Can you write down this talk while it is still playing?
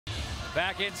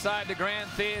Back inside the Grand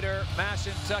Theater,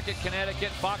 Mashantucket, Connecticut,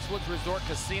 Foxwoods Resort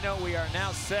Casino. We are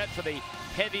now set for the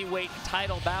heavyweight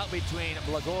title bout between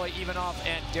Blagoy Ivanov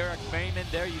and Derrick Mehmen.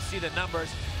 There you see the numbers.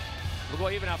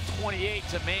 Blagoy Ivanov 28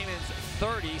 to Mehmen's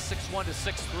 30, 6'1 to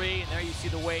 6'3. And there you see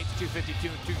the weights, 252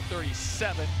 and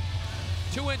 237.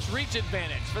 2-inch reach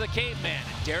advantage for the caveman,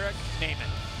 Derrick Mehmen.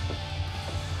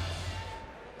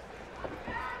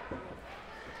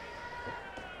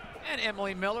 And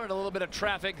Emily Miller and a little bit of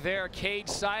traffic there cage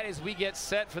side as we get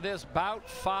set for this bout.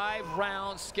 5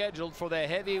 rounds scheduled for the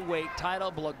heavyweight title.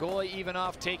 Blagoy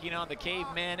Ivanov taking on the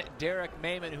caveman Derrick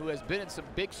Mehmen, who has been in some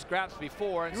big scraps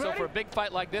before. And so for a big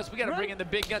fight like this, we got to bring in the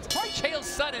big guns. Chael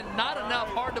Sonnen, not enough,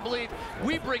 hard to believe.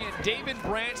 We bring in David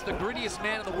Branch, the grittiest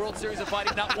man in the World Series of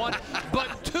Fighting. Not 1,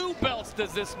 but 2 belts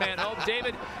does this man hold.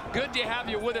 David, good to have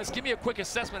you with us. Give me a quick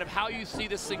assessment of how you see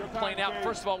this thing playing out.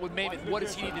 First of all, with Mehmen, what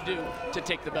does he need to do to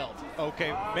take the belt? Okay,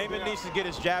 Mehmen needs to get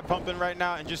his jab pumping right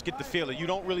now and just get the feel. You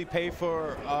don't really pay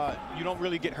for, you don't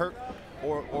really get hurt,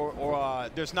 or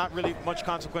there's not really much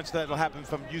consequence that will happen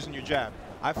from using your jab.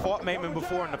 I fought Mehmen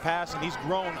before in the past, and he's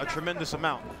grown a tremendous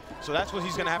amount. So that's what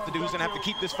he's going to have to do. He's going to have to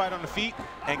keep this fight on the feet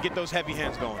and get those heavy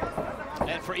hands going.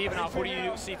 And for Ivanov, what do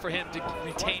you see for him to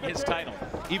retain his title?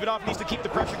 Ivanov needs to keep the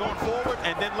pressure going forward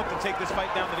and then look to take this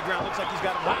fight down to the ground. Looks like he's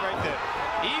got him right there.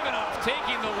 Ivanov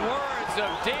taking the words of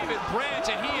David Branch,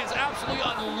 and he is absolutely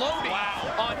unloading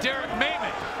on Derrick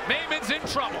Mehmen. Mehmen's in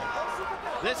trouble.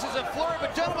 This is a flurry,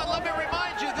 but gentlemen, let me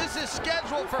remind you, this is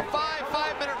scheduled for 5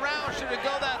 5-minute rounds should it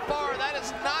go that far. That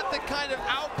is not the kind of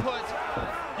output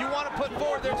you want to put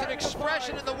forward. There's an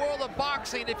expression in the world of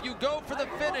boxing: if you go for the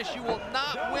finish, you will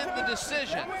not win the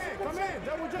decision.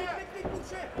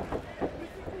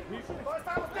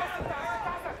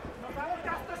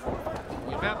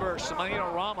 Remember,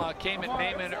 Samanino Rama came at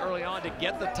Mehmen early on to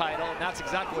get the title, and that's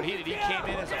exactly what he did. He came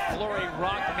in as a flurry,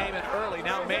 rocked Mehmen early.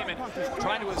 Now Mehmen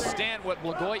trying to withstand what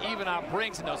Blagoy Ivanov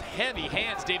brings in those heavy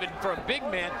hands, David. For a big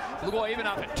man, Blagoy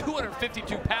Ivanov at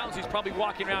 252 pounds, he's probably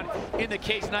walking around in the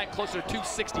cage tonight closer to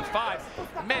 265.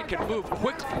 The man can move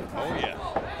quickly. Oh yeah,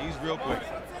 he's real quick.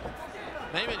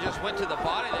 Mehmen just went to the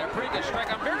body there, pretty good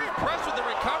strike. I'm very impressed with the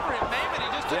recovery of Mehmen.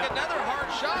 He just took another hard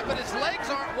shot, but his legs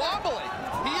aren't wobbly.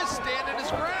 He is standing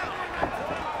his ground.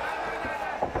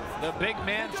 The big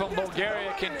man from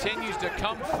Bulgaria continues to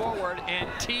come forward and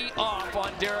tee off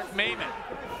on Derrick Mehmen.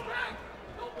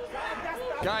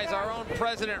 Guys, our own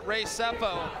president, Ray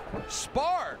Seppo,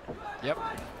 sparred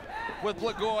with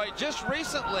Blagoy just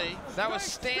recently. That was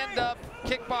stand-up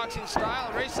kickboxing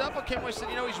style. Ray Seppo came with and said,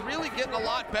 you know, he's really getting a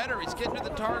lot better. He's getting to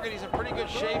the target. He's in pretty good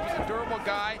shape. He's a durable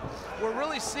guy. We're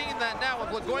really seeing that now. When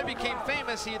Blagoy became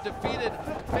famous, he had defeated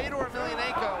Fedor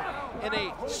Emelianenko in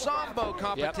a Sambo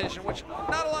competition, which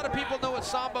not a lot of people know what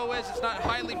Sambo is. It's not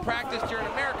highly practiced here in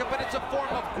America, but it's a form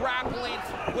of grappling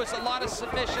with a lot of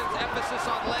submissions, emphasis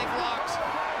on leg locks.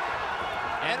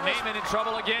 And Mehmen in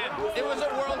trouble again. It was a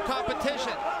world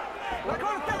competition.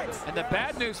 And the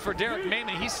bad news for Derrick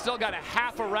Mehmen, he's still got a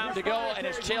half a round to go, and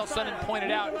as Chael Sonnen pointed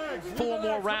out, 4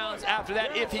 more rounds after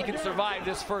that if he can survive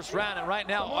this first round. And right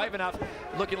now, Ivanov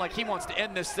looking like he wants to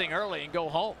end this thing early and go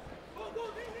home.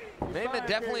 Mehmen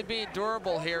definitely being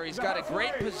durable here. He's got a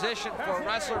great position for a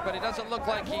wrestler, but he doesn't look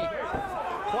like he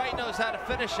quite knows how to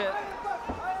finish it.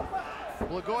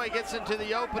 Blagoy gets into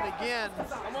the open again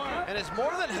and is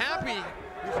more than happy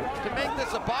to make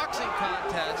this a boxing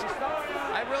contest.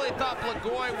 I really thought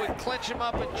Blagoy would clinch him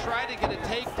up and try to get a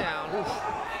takedown.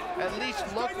 At least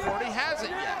look for it. He hasn't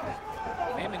yet.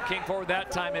 Mehmen came forward that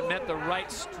time and met the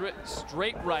right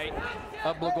straight right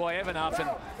of Blagoy Ivanov. And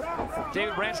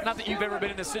David Branch, not that you've ever been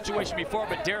in this situation before,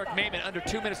 but Derrick Mehmen, under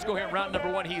 2 minutes to go here in round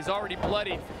number 1, he's already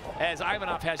bloodied as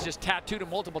Ivanov has just tattooed him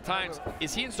multiple times.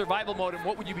 Is he in survival mode, and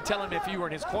what would you be telling him if you were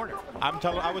in his corner? I would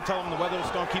tell him the weather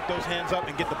is going to keep those hands up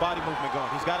and get the body movement going.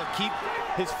 He's got to keep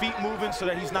his feet moving so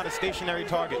that he's not a stationary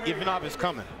target. Ivanov is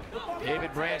coming.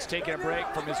 David Branch taking a break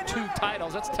from his 2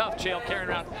 titles. That's tough, Chael, carrying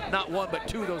around not 1 but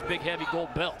 2 of those big heavy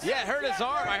gold belts. Yeah, it hurt his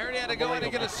arm. I heard he had to go in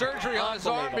and get a surgery on his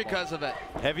arm because of it.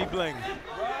 Heavy bling.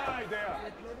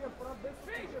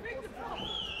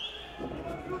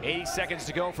 80 seconds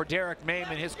to go for Derrick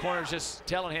Mehmen. His corner's just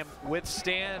telling him,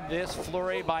 withstand this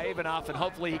flurry by Ivanov, and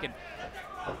hopefully he can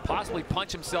possibly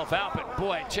punch himself out. But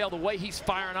boy, Chael, the way he's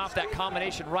firing off that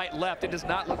combination right-left, it does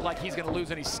not look like he's going to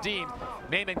lose any steam.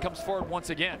 Mehmen comes forward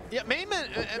once again. Yeah,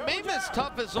 Mehmen's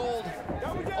tough as old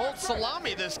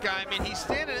salami, this guy. I mean, he's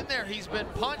standing in there. He's been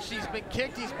punched, he's been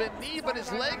kicked, he's been kneed, but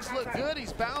his legs look good.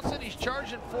 He's bouncing, he's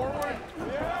charging forward.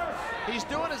 He's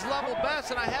doing his level best,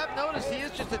 and I have noticed he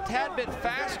is just a tad bit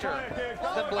faster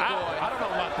than Blagoy. I don't know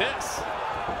about this.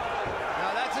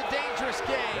 Now, that's a dangerous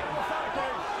game.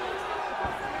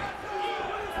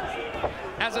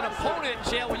 As an opponent,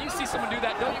 Chael, when you see someone do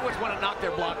that, don't you always want to knock their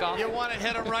block off? You want to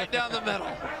hit him right down the middle.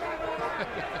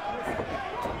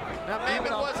 Now,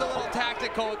 Mehmen was a little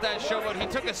tactical with that showboat. He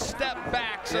took a step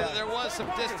back so that there was some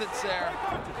distance there.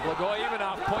 Blagoy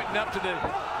Ivanov pointing up to the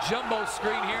jumbo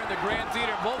screen here in the Grand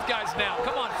Theater. Both guys now.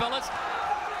 Come on, fellas.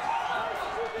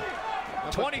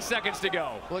 20 seconds to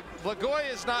go.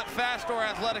 Blagoy is not fast or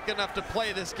athletic enough to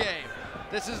play this game.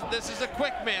 This is a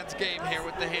quick man's game here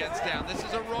with the hands down. This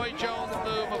is a Roy Jones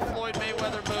move, a Floyd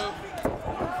Mayweather move.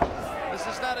 This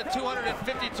is not a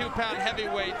 252-pound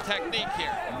heavyweight technique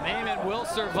here. Mehmen will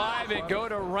survive and go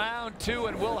to round 2,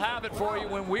 and we'll have it for you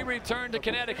when we return to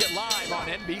Connecticut live on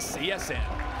NBCSN.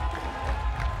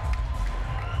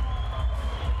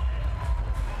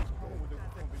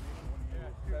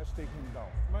 Let's take him down.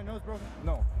 My nose broken?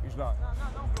 No, he's not.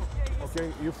 No, bro.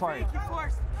 Okay, you're fine. Take it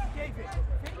first, David.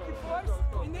 Take it first,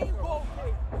 and then you go,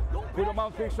 okay? Don't Put a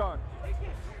mouthpiece on.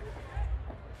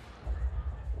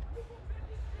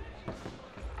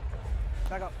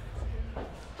 Back up.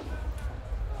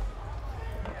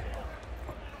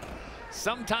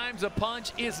 Sometimes a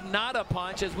punch is not a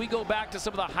punch. As we go back to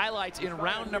some of the highlights in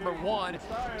round number 1,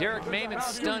 Derrick Mehmen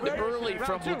stunned early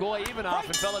from Blagoy Ivanov.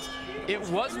 And fellas, it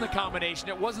wasn't the combination.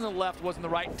 It wasn't the left, wasn't the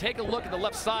right. Take a look at the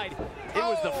left side. It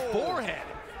was the forehead.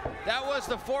 That was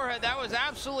the forehead. That was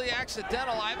absolutely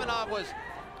accidental. Ivanov was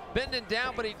bending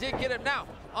down, but he did get him. Now,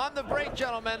 on the break,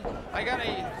 gentlemen, I got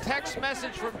a text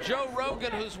message from Joe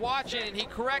Rogan, who's watching, and he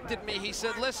corrected me. He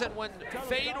said, listen, when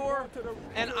Fedor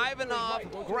and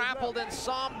Ivanov grappled in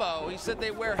Sambo, he said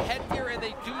they wear headgear and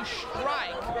they do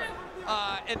strike,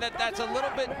 and that's a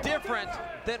little bit different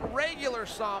than regular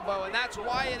Sambo, and that's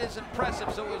why it is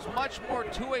impressive. So it was much more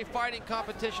two-way fighting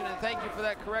competition, and thank you for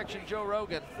that correction, Joe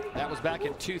Rogan. That was back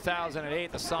in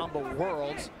 2008, the Sambo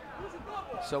Worlds.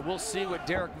 So we'll see what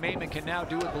Derrick Mehmen can now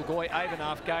do with Blagoy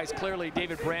Ivanov. Guys, clearly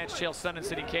David Branch, Chael Sonnen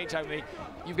sitting cage. I mean,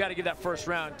 you've got to give that first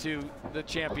round to the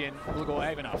champion,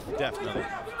 Blagoy Ivanov. Definitely.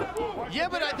 Yeah,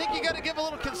 but I think you got to give a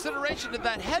little consideration to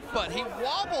that headbutt. He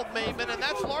wobbled Mehmen, and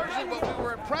that's largely what we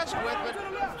were impressed with.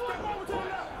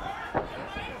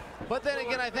 But then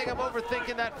again, I think I'm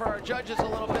overthinking that for our judges a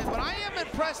little bit. But I am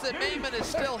impressed that Mehmen is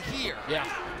still here. Yeah.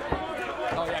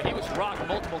 Oh, yeah, he was rocked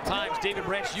multiple times. David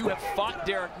Branch, you have fought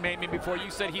Derrick Mehmen before.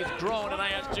 You said he's grown, and I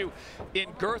asked you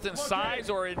in girth and size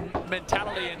or in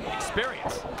mentality and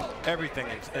experience? Everything,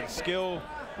 and skill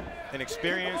and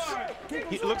experience.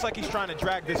 It looks like he's trying to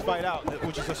drag this fight out,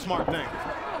 which is a smart thing.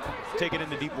 Take it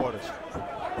into deep waters.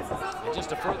 And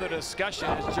just a further discussion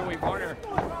is Joey Varner,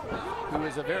 who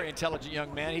is a very intelligent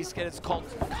young man. It's called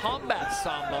Combat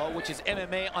Sambo, which is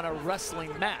MMA on a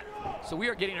wrestling mat. So we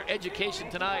are getting our education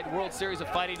tonight, World Series of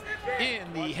Fighting in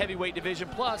the heavyweight division,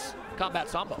 plus Combat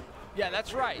Sambo. Yeah,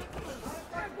 that's right.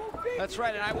 That's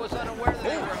right, and I was unaware that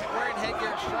they were wearing headgear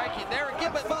and striking there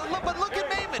again. But look at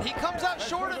Mehmen. He comes out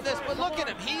short of this, but look at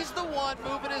him. He's the one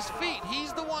moving his feet.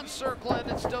 He's the one circling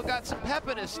and still got some pep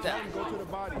in his step. Go to the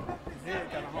body.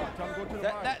 Go to the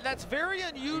body. That's very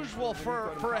unusual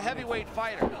for a heavyweight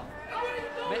fighter.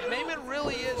 Mehmen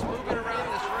really is moving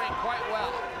around this ring quite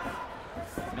well.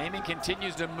 Mehmen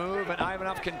continues to move, and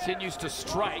Ivanov continues to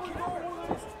strike.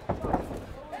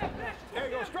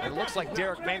 It looks like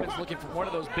Derrick Memen's looking for one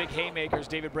of those big haymakers,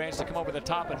 David Branch, to come over the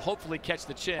top and hopefully catch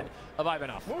the chin of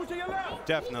Ivanov.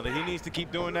 Definitely. He needs to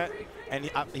keep doing that, and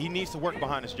he needs to work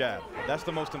behind his jab. That's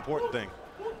the most important thing.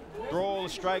 Throw all the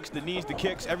strikes, the knees, the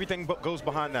kicks, everything goes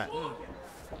behind that.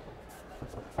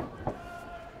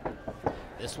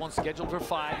 This one's scheduled for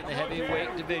 5 in the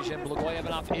heavyweight division. Blagoy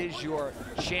Ivanov is your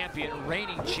champion,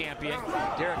 reigning champion.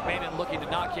 Derrick Mehmen looking to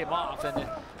knock him off, and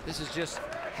this is just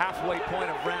halfway point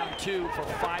of round 2 for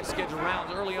 5 scheduled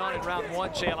rounds. Early on in round 1,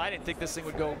 Chael, I didn't think this thing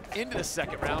would go into the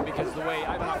second round because of the way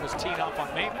Ivanov was teeing off on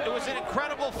Mehmen. It was an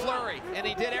incredible flurry, and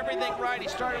he did everything right. He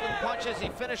started with punches, he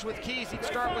finished with keys. He'd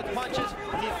start with punches,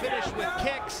 he'd finish with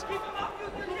kicks.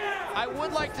 I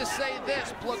would like to say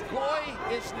this, Blagoy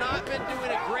has not been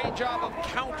doing a great job of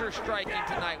counter-striking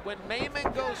tonight. When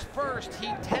Mehmen goes first, he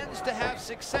tends to have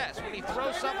success. When he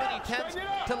throws something, he tends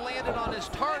to land it on his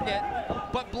target,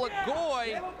 but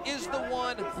Blagoy is the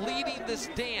one leading this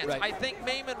dance. Right. I think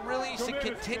Mehmen really needs to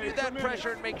continue that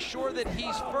pressure and make sure that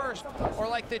he's first, or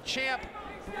like the champ,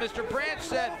 Mr. Branch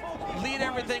said, lead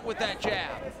everything with that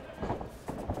jab.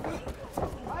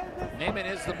 Mehmen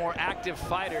is the more active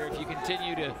fighter if you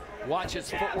continue to watch his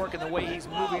footwork and the way he's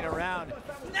moving around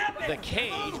the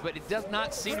cage, but it does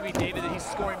not seem to be, David, that he's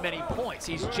scoring many points.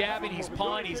 He's jabbing, he's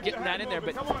pawing, he's getting that in there,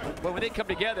 but when they come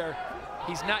together,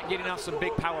 he's not getting off some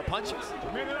big power punches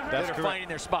that are finding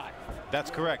their spot. That's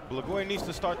correct. Blagoy needs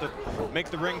to start to make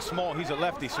the ring small. He's a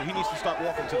lefty, so he needs to start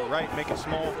walking to the right, make it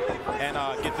small, and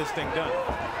get this thing done.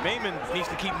 Mehmen needs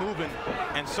to keep moving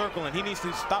and circling. He needs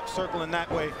to stop circling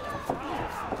that way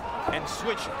and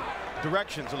switch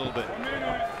directions a little bit.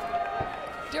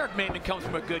 Derrick Mehmen comes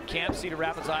from a good camp, Cedar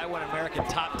Rapids, Iowa, an American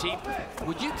top team.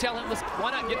 Would you tell him, listen,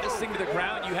 why not get this thing to the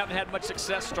ground? You haven't had much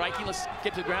success striking. Let's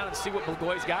get to the ground and see what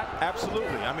Blagoy's got. Absolutely.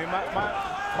 I mean,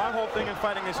 my whole thing in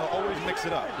fighting is to always mix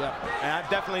it up. Yep. And I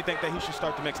definitely think that he should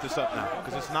start to mix this up now,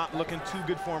 because it's not looking too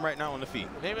good for him right now on the feet.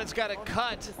 Memen's got a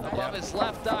cut above his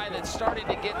left eye that's starting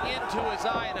to get into his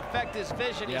eye and affect his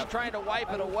vision. He's trying to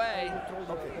wipe it away.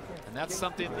 And that's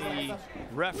something the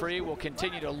referee will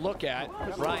continue to look at.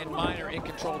 Brian Mehmen in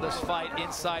control of this fight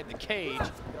inside the cage.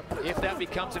 If that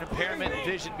becomes an impairment,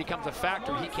 vision becomes a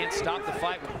factor, he can't stop the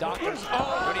fight with doctors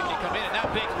ready to come in. And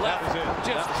that big left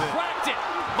just cracked it.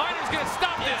 Mehen's going to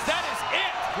stop this. That is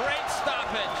it. Great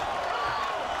stoppage.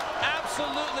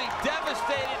 Absolutely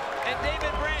devastated. And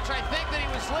David Branch, I think that he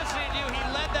was listening to you. He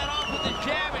led that off with a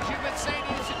jab, as you've been saying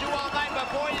he used to do all night.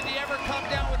 But boy, did he ever come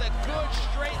down with a good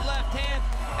straight left hand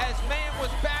as Mehmen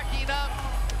was backing up.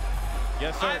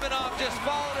 Yes, sir. Ivanov just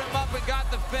followed him up and got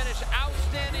the finish.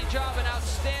 Outstanding job, and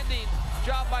outstanding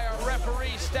job by our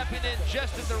referee stepping in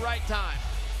just at the right time.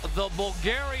 The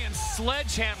Bulgarian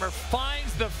sledgehammer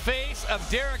finds the face of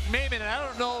Derrick Mehmen, and I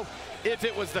don't know if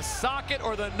it was the socket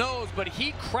or the nose, but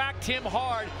he cracked him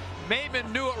hard.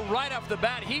 Mehmen knew it right off the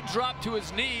bat. He dropped to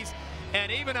his knees,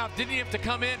 and Ivanov didn't even have to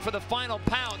come in for the final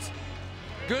pounce.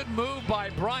 Good move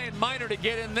by Brian Mehmen to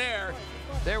get in there.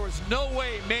 There was no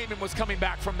way Mehmen was coming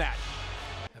back from that.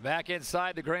 Back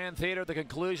inside the Grand Theater at the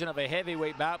conclusion of a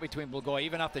heavyweight bout between Blagoy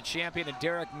Ivanov, the champion, and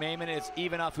Derrick Mehmen. It's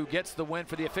Ivanov who gets the win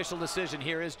for the official decision.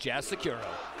 Here is Jazz Securo.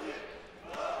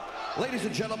 Ladies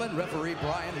and gentlemen, referee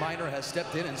Brian Mehmen has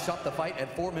stepped in and stopped the fight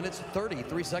at 4 minutes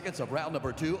 33 seconds of round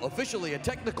number 2. Officially a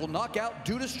technical knockout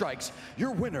due to strikes.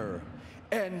 Your winner,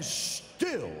 and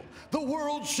still the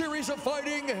World Series of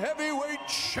Fighting heavyweight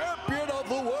champion of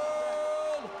the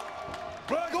world,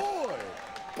 Blagoy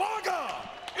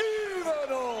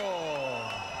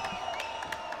Ivanov.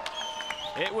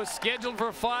 It was scheduled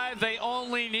for 5. They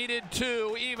only needed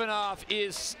 2. Ivanov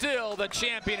is still the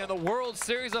champion in the World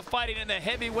Series of Fighting in the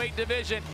heavyweight division.